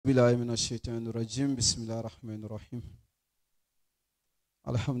بالله من الشيطان الرجيم بسم الله الرحمن الرحيم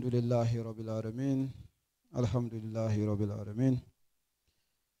الحمد لله رب العالمين الحمد لله رب العالمين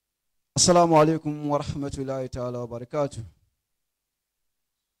السلام عليكم ورحمة الله تعالى وبركاته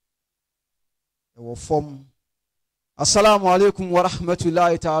وفم السلام عليكم ورحمة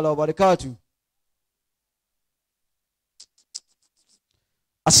الله تعالى وبركاته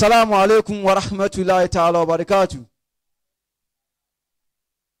السلام عليكم ورحمة الله تعالى وبركاته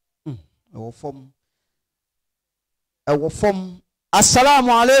وفم السلام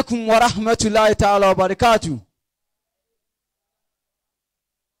عليكم ورحمة الله تعالى وبركاته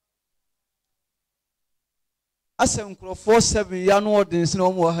أسمع كروفو سبع يانو دينسين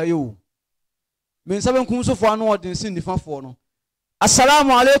أمو هايو من سبع كومسو فانو دينسين دفن فونو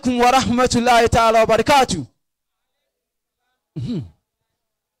السلام عليكم ورحمة الله تعالى وبركاته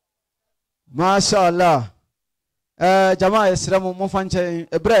ما شاء الله جماعة يسلموا مفانشة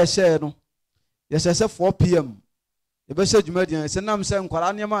إبراهيم شينو يسأل 4 PM يبشر جمادين سنام سين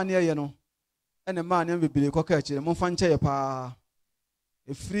قرآن يمان يانو أنا ما نيم ببلي كوكاتي مفانشة يبا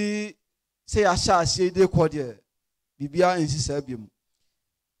free say asha say de kwode bibia insisa biem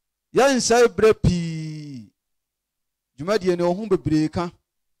ya nsa ebre pi jumadie ne ohun bebre ka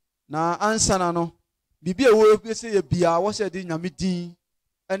na ansana no bibia wo say ye bia wo say de nyame din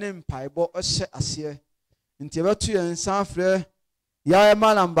ene mpaebo ohye ase nti ebetu ye nsa afre ya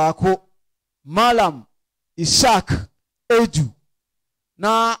malam baako malam ishak edu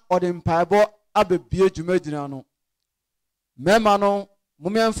na ode mpaebo abebie jumadina no mema no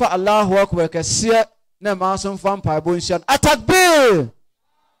Mumianfa Allahu Akbar kasiya na masun fan paibo inshan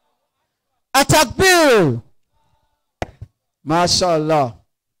atakbir mashallah.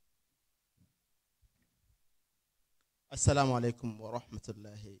 Assalamu alaikum wa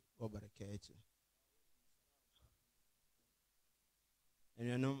rahmatullahi wa barakatuh.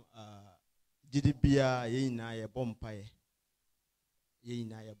 Enyanum jidibia yina ya bompaye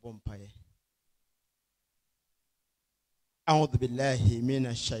أعوذ بالله من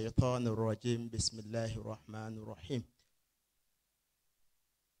الشيطان الرجيم بسم الله الرحمن الرحيم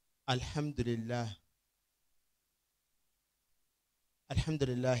الحمد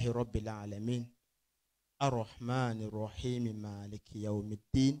لله رب العالمين الرحمن الرحيم مالك يوم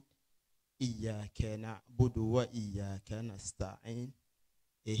الدين إياك نعبد وإياك نستعين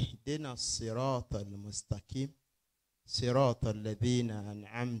اهدنا الصراط المستقيم صراط الذين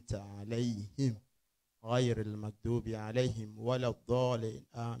أنعمت عليهم غير المكتوب عليهم ولا الضالين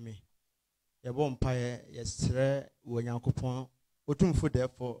آمين يا بوم باي يسرى ونياكوبون otumfo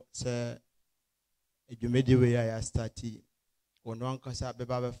therefore say dwumedi we ya starti wono ankasa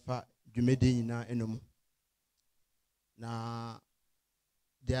beba befa dwumedi nyina enum na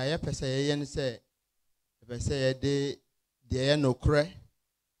de aye pese ye ne se pese ye de ye nokre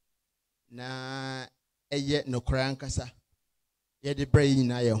na eye nokre ankasa ye de bra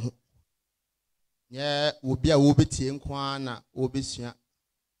nyina ye ho ye obi a wo betie nkwa na wo besua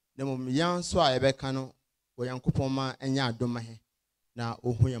na mom yan so a ebeka no wo yankopon ma enya adoma he na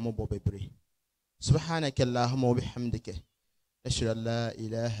ohu ye mo bobebre subhanaka allahumma wa bihamdika ashhadu an la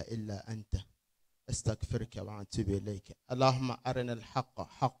ilaha illa anta astaghfiruka wa atubu ilayka allahumma arina al-haqqa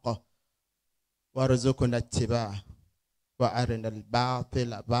haqqan warzuqna ittiba'ahu wa arina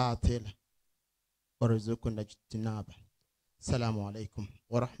al-batila batila warzuqna ijtinaba. Assalamu alaikum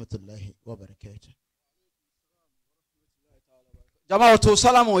wa rahmatullahi wa barakatuh. Jamaa to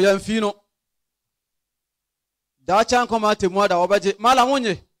salamu yamfino da chan koma te muada wabaje mala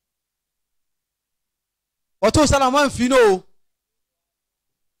munye wato salamu yamfino.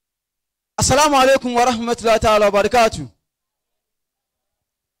 Assalamu alaikum wa rahmatullahi ta'ala wa barakatuh.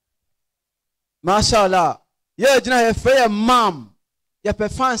 Mashallah ye jina ye fe mam ye pe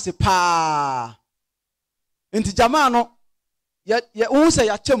fancy pa inti jamaa no ye unse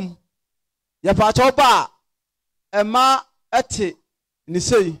ya chem ye pa choba ema ate ni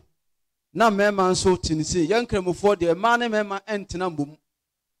sei na mema nso ti ni sei yankremufo de ema ne mema entina mbom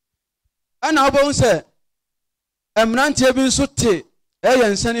ana obo unse emrantie bi nso te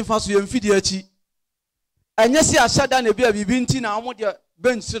ensani fa so yemfidi achi enye si ashada na bia bibi nti na amo de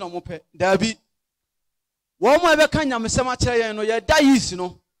bench no mo pe dabi wo mo ebe kan nyamsem a kire yen no ye da yis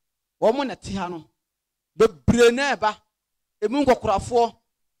no wo mo na te ha no bebre na eba emu nkokorafo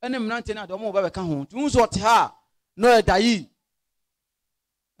ene mrantie na de mo ba be ka ho tu nso te ha no ye da yi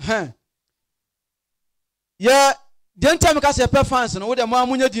ye denta me ka se pe fans no wo de mo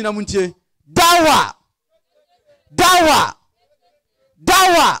amunya di na muntie Dawah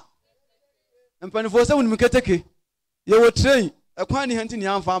empanifo se wonu Keteke ye wo train ekwan ni hanti ni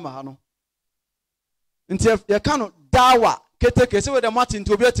amfa ma ha no nti ye ka no Dawah Keteke, so the Martin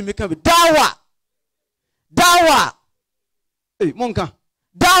to be to me can be Dawah. Dawah. Hey, Monka.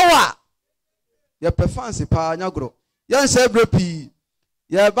 Dawah. Your fancy pa nyagro. Yan say brepi.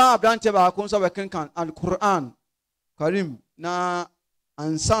 Ya ba branche ba ko so be kan and Quran. Karim na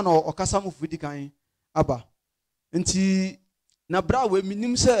ansa no okasa mu fidi kan aba. Nti na bra we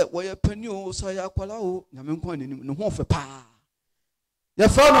minim say wo ye pani o so ya kwala o nyame nko anim no ho fe pa. Ya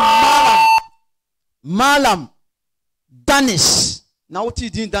fa no malam Danish. Na what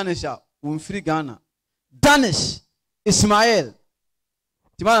din Danish a won free Ghana. Danish Ismail.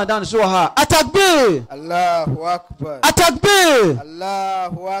 Timana Danish wo ha. Atakbir. Allahu Akbar. Atakbir.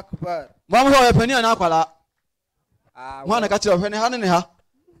 Allahu Akbar. Mama ho ye pani na kwala. Mwana ka tiro hwene ha ne ha.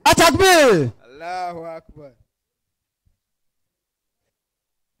 Atakbir. Allahu Akbar.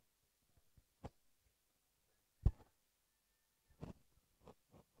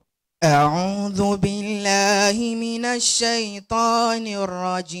 أعوذ بالله من الشيطان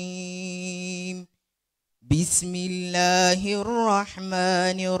الرجيم بسم الله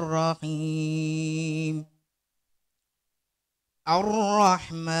الرحمن الرحيم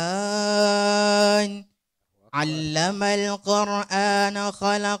الرحمن علم القرآن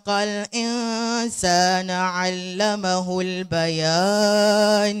خلق الإنسان علمه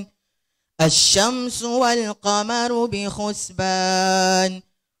البيان الشمس والقمر بحسبان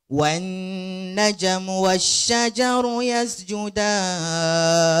والنجم والشجر يسجدان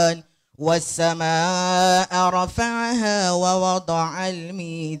والسماء رفعها ووضع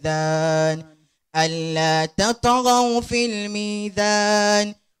الميزان ألا تطغوا في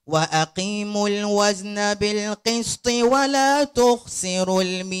الميزان وأقيموا الوزن بالقسط ولا تخسروا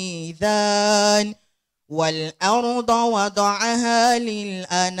الميزان والأرض وضعها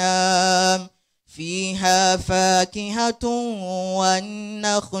للأنام فيها فاكهة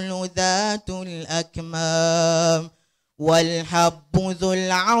والنخل ذات الأكمام والحب ذو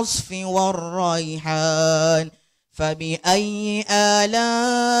العصف والريحان فبأي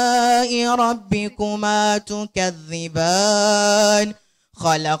آلاء ربكما تكذبان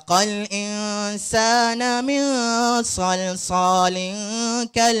خلق الإنسان من صلصال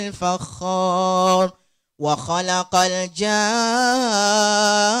كالفخار وخلق الجان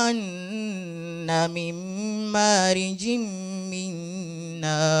من مارج من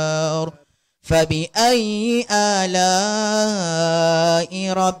نار فبأي آلاء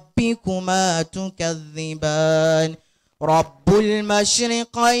ربكما تكذبان رب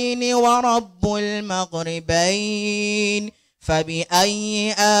المشرقين ورب المغربين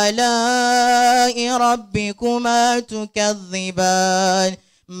فبأي آلاء ربكما تكذبان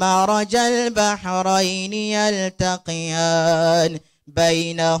مرج البحرين يلتقيان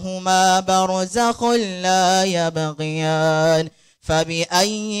بينهما برزخ لا يبغيان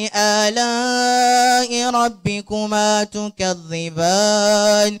فبأي آلاء ربكما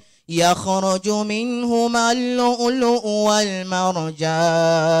تكذبان يخرج منهما اللؤلؤ والمرجان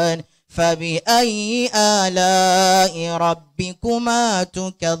فبأي آلاء ربكما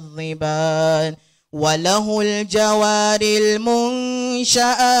تكذبان وله الجوار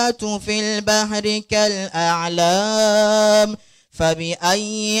المنشآت في البحر كالأعلام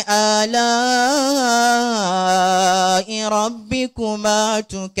فبأي آلاء ربكما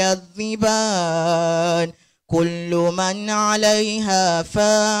تكذبان كل من عليها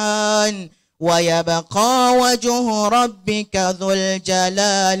فان ويبقى وجه ربك ذو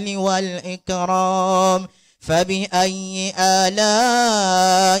الجلال والإكرام فبأي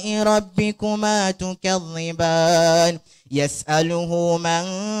آلاء ربكما تكذبان يسأله من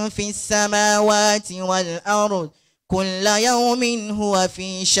في السماوات والأرض كل يوم هو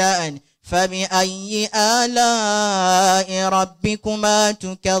في شأن فبأي آلاء ربكما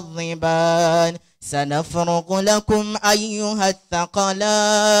تكذبان سنفرغ لكم أيها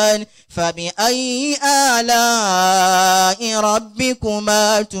الثقلان فبأي آلاء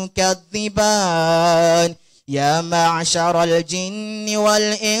ربكما تكذبان يا معشر الجن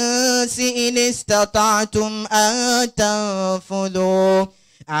والإنس إن استطعتم أن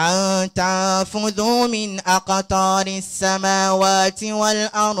تنفذوا من أقطار السماوات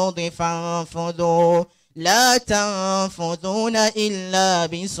والأرض فانفذوا لا تنفذون إلا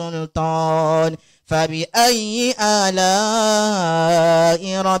بسلطان فبأي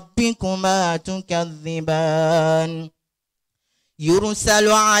آلاء ربكما تكذبان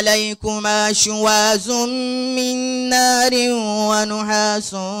يرسل عليكما شواظ من نار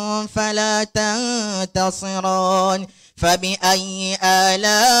ونحاس فلا تنتصران فبأي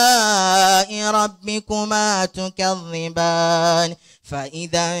آلاء ربكما تكذبان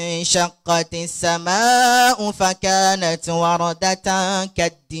فإذا انشقت السماء فكانت وردة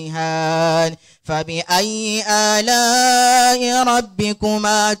كالدهان فبأي آلاء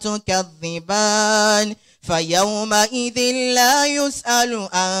ربكما تكذبان فيومئذ لا يسأل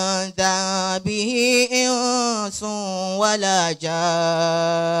عن ذنبه إنس ولا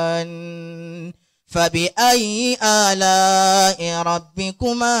جان فبأي آلاء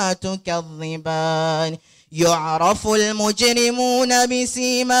ربكما تكذبان يعرف المجرمون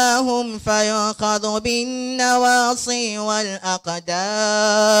بسيماهم فيؤخذ بالنواصي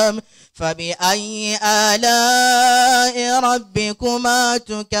والأقدام فبأي آلاء ربكما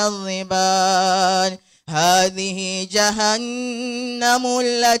تكذبان هذه جهنم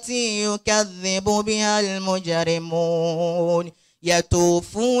التي يكذب بها المجرمون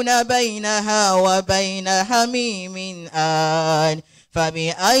يطوفون بينها وبين حميم آن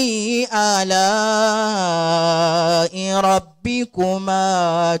فبأي آلاء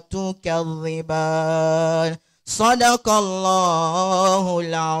ربكما تكذبان صدق الله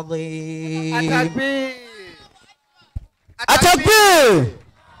العظيم. Atakbir.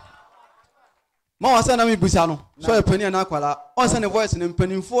 Ma wasa na mi busa no. So e pani na kwala. On sa ne voice ne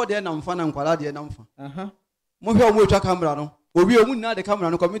mpanimfo de na mfa na nkwala de na mfa. Mo hwe o mo etwa camera no. Obi o mu na de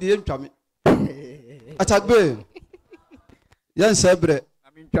camera no ko me de ntwa me. Atakbir. Yan sebre.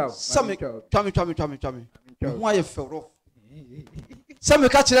 Sami twami. Ho aye fewro. Sami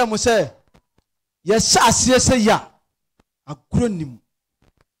ka kire mo se ye sha ase se ya. Agoronim.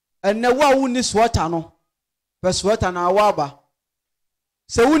 Enne wa wo ni swata no. Pe swata na wa ba.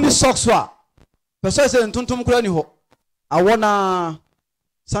 Se wo ni socks wa. Pe so se ntuntum kura ni ho. Awona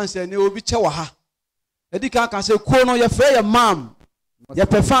sanse ne obi che wa ha. Edi kan se ko no ye fe ye mam. Ye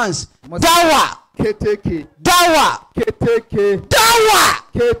pe fans. Dawah. Keteke. Dawah. Keteke. Dawah.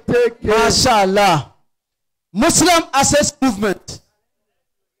 Keteke. Mashallah. Muslim Access Movement.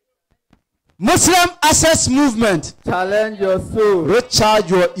 Muslim Access Movement. Challenge your soul. Recharge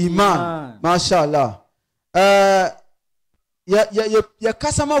your iman. Mashallah. Ya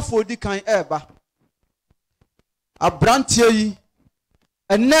kasama fodi kan eba. Abrantie yi.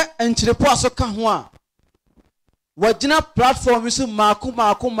 Enne Nkyerepoaso ka ho a. Wajina platform is maku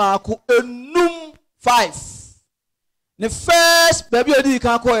enum 5. The first baby odi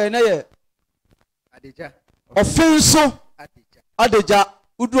kan ko e na ye. Adeja. Offenso. Adeja.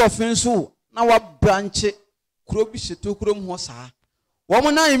 Udu offenso na wa branche kuro bi sheto kuro mu ho saa. Wo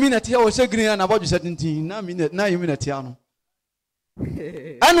mo na minute here wo se green na bodu 17 na minute ya no.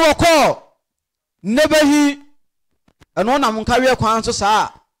 Anu okọ nebehi eno na munkawe kwan so saa.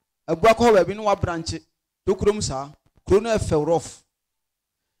 Abua ko ba bi no wa branche to kuro mu saa. Kuro no efe rough.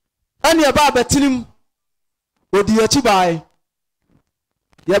 Ani e ba betinim odi achi bai.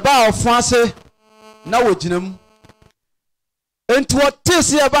 Ye ba ofuase na woginam. Enti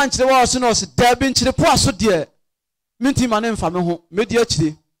wotese ye ba nkyere wa so no se da bi Nkyerepoaso de minti ma ne mfa me ho medi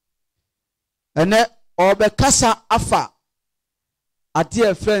akyire. Ene obekasa afa ade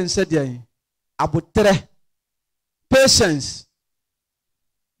e friend said de abotre patience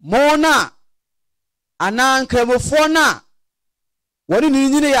mona ana nkremofo na woni ni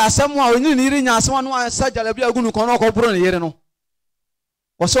nyine ya asem a onyi ni ri nya asem anu asajala bia gunu kono ko bro ne yere no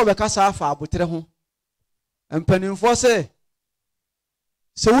wo so obekasa afa abotre ho empanimfo se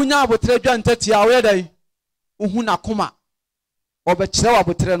wunya abotre dwa ntati a wo dai uhu na koma obekire wa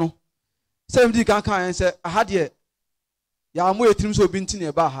abotre no se mdi kan kan se aha de ya mo yetirim so obi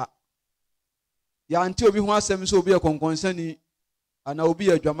ntine ba ha ya nti obi ho asem so obi ekonkonsani ana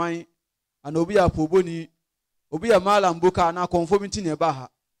obi adwaman ana obi apoboni obi ya malam boka na konfo ntine ba ha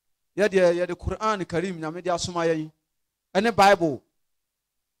ye de Quran Karim na me de asoma yen ene Bible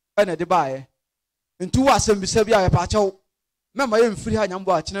ene de baaye ntu wa asem bi se bia ye pa chew mema ye mfiri ha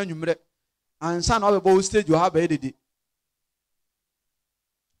nyambo a chena nwumre ansa na obebo stage ha ba edede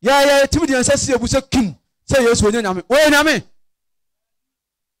ya timidi ansasi ebuse kim se Yesu onye nyame o nyame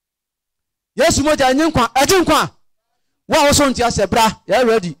Yesu moja anyenkwa ajinkwa wa wo so ntia se bra ya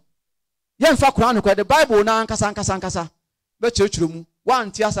ready ye mfa Quran ko the Bible na ankasa be chechuro mu wa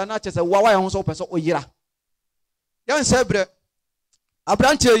ntia sa na chese wa ye ho so pese oyira ye nse bre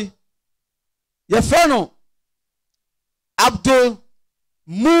abrantie ye fe no Abdul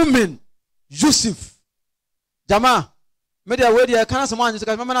Mumin Yusuf Jama media we dia kana se mo anyi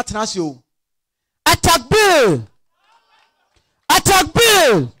ka mama na tenase o Atakbir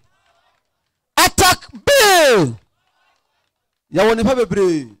ya woni pa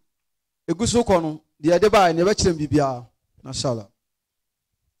bebre eguso ko no de ade ba ne be kirem bibia mashallah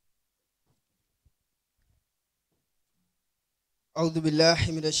أعوذ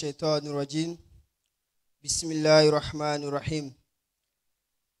بالله من الشيطان الرجيم بسم الله الرحمن الرحيم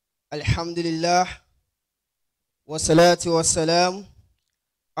الحمد لله والصلاة والسلام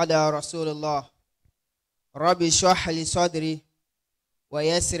على رسول الله رب اشرح لي صدري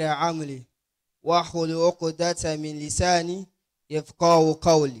ويسر عملي واحلل عقدة من لساني يفقهوا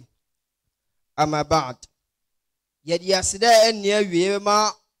قولي أما بعد يدي أسدا أن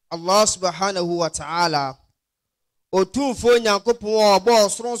يويما الله سبحانه وتعالى Otumfo Nyankopon obo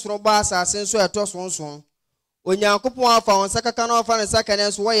sronso ba asase nso eto sonson Onyankopon afa won sakaka na ofa ne sakane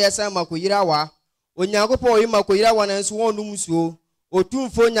nso wo yesa makoyirawa Onyankopon oyi makoyirawa na nso won numsuo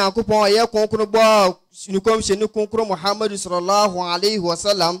Otumfo Nyankopon oye konkron bo sinikom hye ne konkron Muhammad sallallahu alaihi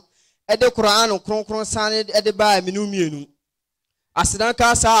wasallam ede Qur'an kronkron sane ede ba minumienu Asidan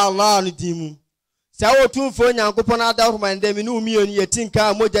ka sa Allah no dimu sa Otumfo Nyankopon adahuma nde minumienu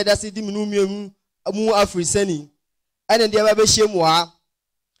yetinka mojada sidi minumienu mu afrisani ene ndi aba behiem ha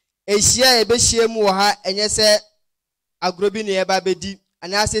ehia e behiem ha enye se agrobi ne eba bedi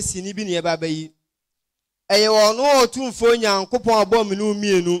ana ase sini bi ne eba bayi eye wono Otumfo Nyankopon abom no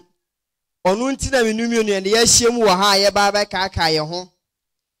mienu onu nti na menu mienu ne ye hiem ha ye ba ba ka ye ho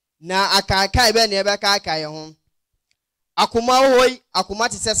na akaka be ne eba ka ye ho akoma hoi akoma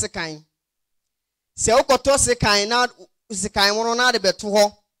te se sekan se okoto sekan na sekan wono na de beto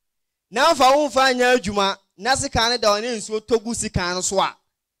ho na fa wo fa anya adwuma na sikan da one nso togu sikan so a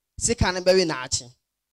sikan be we na achi